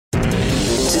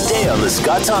Today on The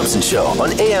Scott Thompson Show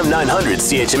on AM 900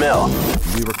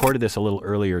 CHML. We recorded this a little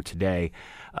earlier today.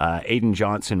 Aidan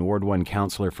Johnson, Ward 1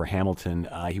 councillor for Hamilton,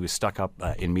 he was stuck up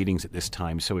in meetings at this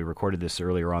time, so we recorded this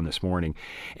earlier on this morning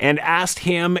and asked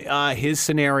him his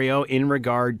scenario in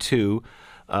regard to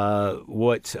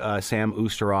what Sam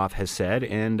Oosterhoff has said,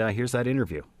 and here's that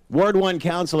interview. Ward 1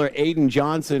 councillor Aidan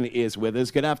Johnson is with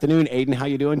us. Good afternoon, Aidan. How are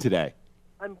you doing today?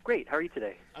 I'm great. How are you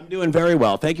today? I'm doing very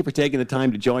well. Thank you for taking the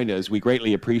time to join us. We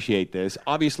greatly appreciate this.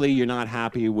 Obviously, you're not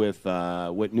happy with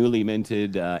what newly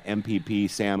minted MPP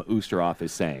Sam Oosterhoff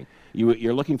is saying.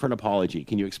 You're looking for an apology.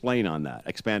 Can you expand on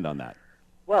that?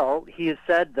 Well, he has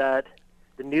said that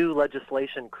the new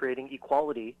legislation creating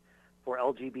equality for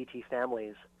LGBT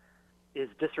families is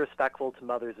disrespectful to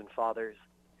mothers and fathers,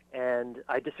 and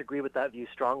I disagree with that view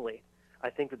strongly.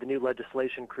 I think that the new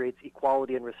legislation creates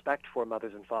equality and respect for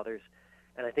mothers and fathers,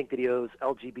 and I think that he owes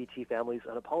LGBT families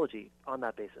an apology on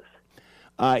that basis.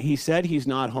 He said he's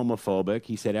not homophobic.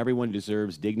 He said everyone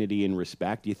deserves dignity and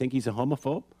respect. Do you think he's a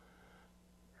homophobe?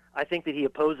 I think that he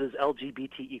opposes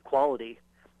LGBT equality,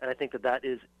 and I think that that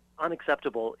is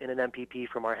unacceptable in an MPP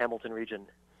from our Hamilton region.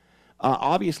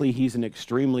 Obviously, he's an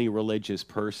extremely religious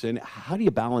person. How do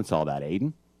you balance all that,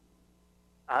 Aidan?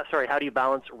 How do you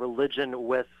balance religion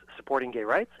with supporting gay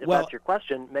rights? If that's your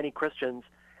question, many Christians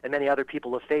and many other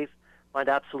people of faith find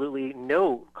absolutely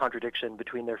no contradiction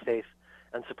between their faith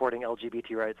and supporting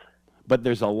LGBT rights. But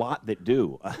there's a lot that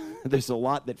do. There's a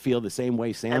lot that feel the same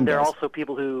way Sam does. And there are also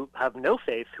people who have no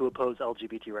faith who oppose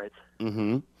LGBT rights.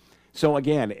 Mm-hmm. So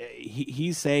again,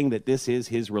 he's saying that this is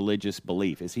his religious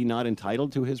belief. Is he not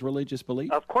entitled to his religious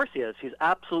belief? Of course he is. He's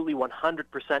absolutely 100%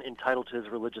 entitled to his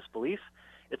religious belief.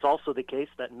 It's also the case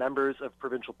that members of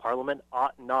provincial parliament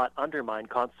ought not undermine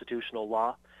constitutional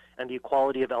law, and the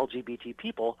equality of LGBT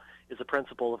people is a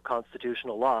principle of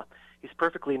constitutional law. He's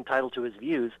perfectly entitled to his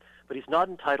views, but he's not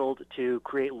entitled to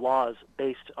create laws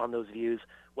based on those views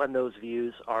when those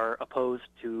views are opposed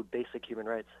to basic human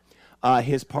rights.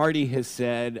 His party has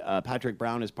said, Patrick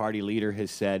Brown, his party leader, has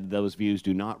said those views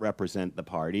do not represent the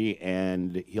party,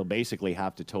 and he'll basically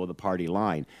have to toe the party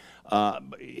line.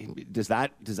 Does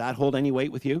that hold any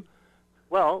weight with you?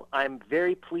 Well, I'm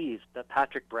very pleased that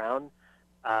Patrick Brown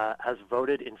has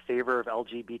voted in favor of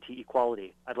LGBT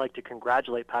equality. I'd like to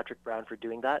congratulate Patrick Brown for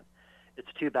doing that.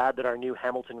 It's too bad that our new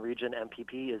Hamilton Region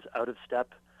MPP is out of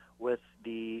step with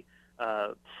the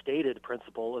stated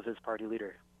principle of his party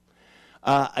leader.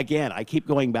 Again, I keep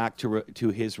going back to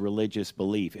his religious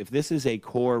belief. If this is a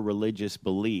core religious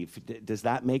belief, does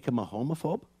that make him a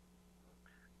homophobe?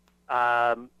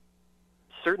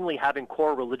 Certainly having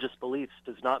core religious beliefs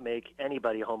does not make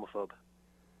anybody a homophobe.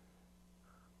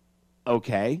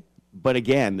 Okay, but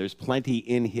again, there's plenty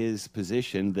in his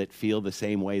position that feel the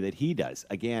same way that he does.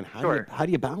 Again, how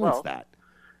do you balance that?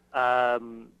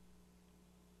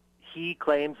 He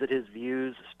claims that his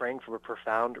views spring from a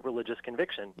profound religious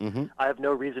conviction. Mm-hmm. I have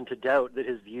no reason to doubt that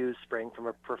his views spring from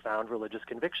a profound religious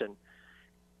conviction.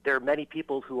 There are many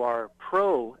people who are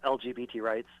pro-LGBT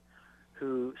rights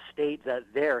who state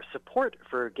that their support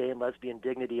for gay and lesbian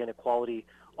dignity and equality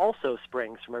also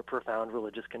springs from a profound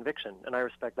religious conviction, and I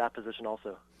respect that position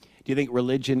also. Do you think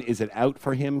religion is it out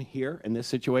for him here in this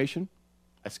situation?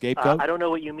 A scapegoat? I don't know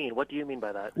what you mean. What do you mean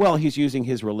by that? Well, he's using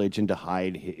his religion to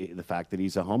hide the fact that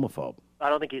he's a homophobe. I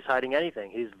don't think he's hiding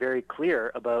anything. He's very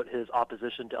clear about his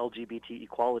opposition to LGBT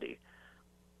equality.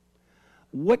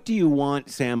 What do you want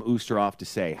Sam Oosterhoff to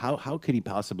say? How could he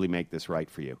possibly make this right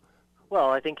for you? Well,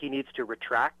 I think he needs to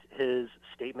retract his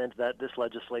statement that this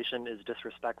legislation is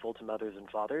disrespectful to mothers and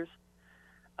fathers.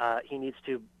 He needs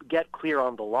to get clear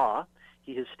on the law.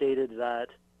 He has stated that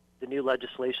the new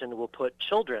legislation will put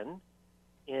children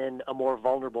in a more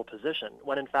vulnerable position,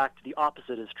 when in fact the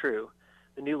opposite is true.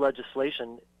 The new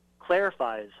legislation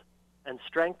clarifies and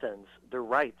strengthens the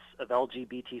rights of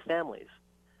LGBT families,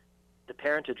 the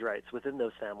parentage rights within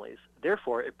those families.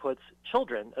 Therefore, it puts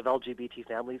children of LGBT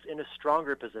families in a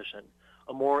stronger position,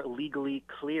 a more legally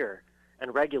clear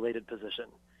and regulated position.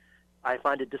 I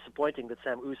find it disappointing that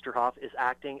Sam Oosterhoff is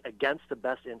acting against the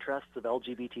best interests of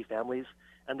LGBT families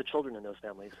and the children in those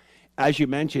families. As you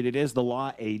mentioned, it is the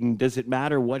law, Aidan. Does it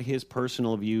matter what his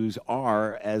personal views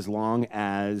are as long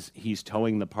as he's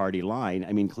towing the party line?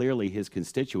 I mean, clearly his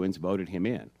constituents voted him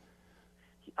in.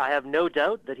 I have no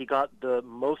doubt that he got the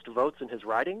most votes in his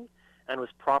riding and was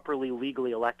properly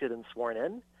legally elected and sworn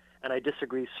in, and I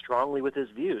disagree strongly with his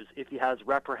views. If he has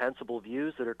reprehensible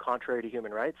views that are contrary to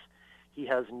human rights, he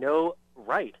has no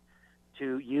right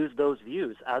to use those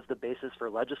views as the basis for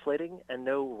legislating and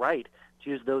no right to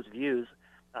use those views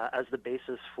as the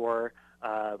basis for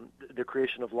the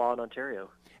creation of law in Ontario.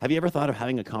 Have you ever thought of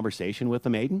having a conversation with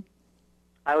him, Aidan?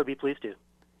 I would be pleased to.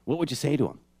 What would you say to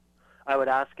him? I would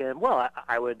ask him,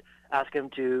 I would ask him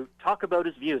to talk about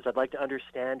his views. I'd like to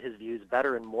understand his views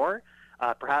better and more.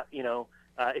 Perhaps,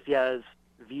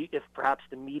 if perhaps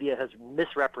the media has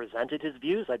misrepresented his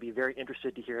views, I'd be very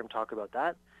interested to hear him talk about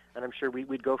that. And I'm sure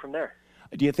we'd go from there.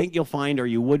 Do you think you'll find, or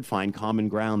you would find, common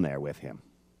ground there with him?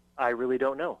 I really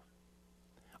don't know.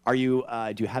 Do you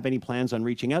have any plans on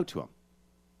reaching out to him?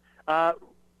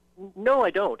 No, I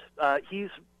don't.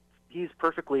 He's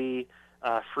perfectly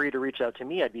free to reach out to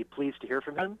me. I'd be pleased to hear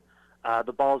from him.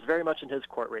 The ball's very much in his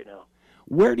court right now.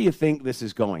 Where do you think this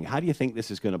is going? How do you think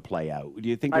this is going to play out? Do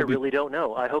you think? I really don't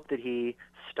know. I hope that he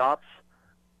stops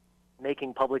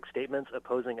making public statements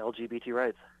opposing LGBT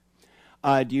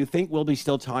rights. Do you think we'll be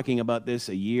still talking about this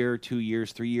a year, 2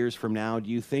 years, 3 years from now? Do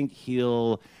you think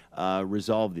he'll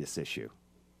resolve this issue?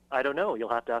 I don't know. You'll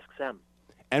have to ask Sam.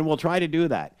 And we'll try to do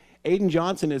that. Aidan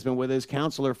Johnson has been with us,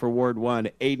 councillor for Ward 1.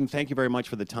 Aidan, thank you very much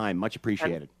for the time. Much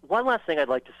appreciated. And one last thing I'd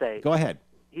like to say. Go ahead.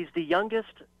 He's the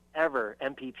youngest ever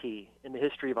MPP in the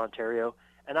history of Ontario,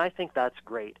 and I think that's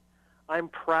great. I'm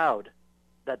proud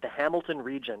that the Hamilton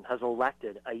region has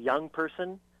elected a young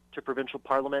person to provincial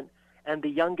parliament, and the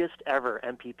youngest ever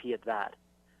MPP at that.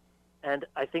 And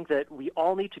I think that we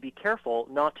all need to be careful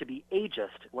not to be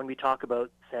ageist when we talk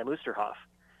about Sam Oosterhoff.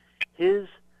 His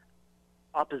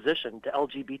opposition to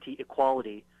LGBT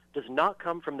equality does not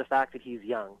come from the fact that he's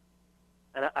young.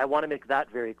 And I want to make that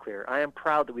very clear. I am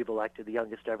proud that we've elected the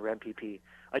youngest ever MPP.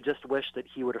 I just wish that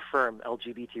he would affirm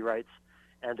LGBT rights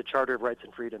and the Charter of Rights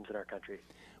and Freedoms in our country.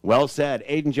 Well said.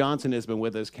 Aidan Johnson has been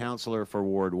with us, councillor for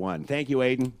Ward 1. Thank you,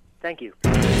 Aidan. Thank you.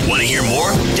 Want to hear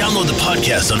more? Download the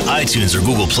podcast on iTunes or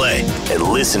Google Play and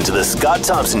listen to The Scott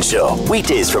Thompson Show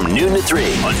weekdays from noon to 3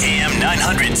 on AM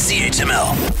 900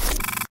 CHML.